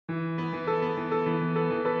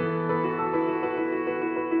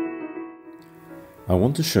I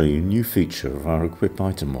want to show you a new feature of our Equip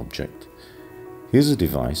Item object. Here's a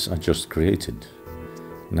device I just created.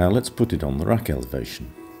 Now let's put it on the rack elevation.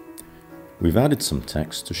 We've added some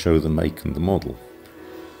text to show the make and the model,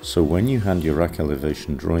 so when you hand your rack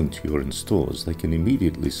elevation drawing to your installers, they can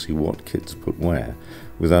immediately see what kit to put where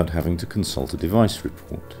without having to consult a device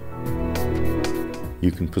report.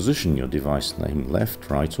 You can position your device name left,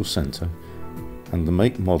 right or center, and the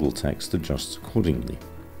make model text adjusts accordingly.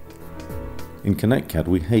 In ConnectCAD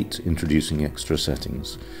we hate introducing extra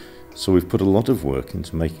settings, so we've put a lot of work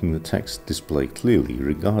into making the text display clearly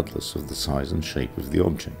regardless of the size and shape of the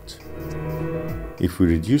object. If we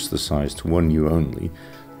reduce the size to 1U only,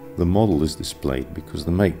 the model is displayed because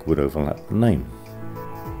the make would overlap the name.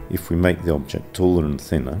 If we make the object taller and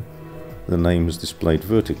thinner, the name is displayed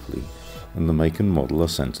vertically and the make and model are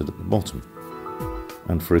centered at the bottom.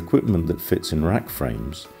 And for equipment that fits in rack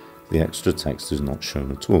frames, the extra text is not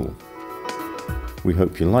shown at all. We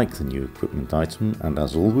hope you like the new equipment item, and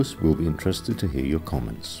as always, we'll be interested to hear your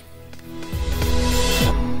comments.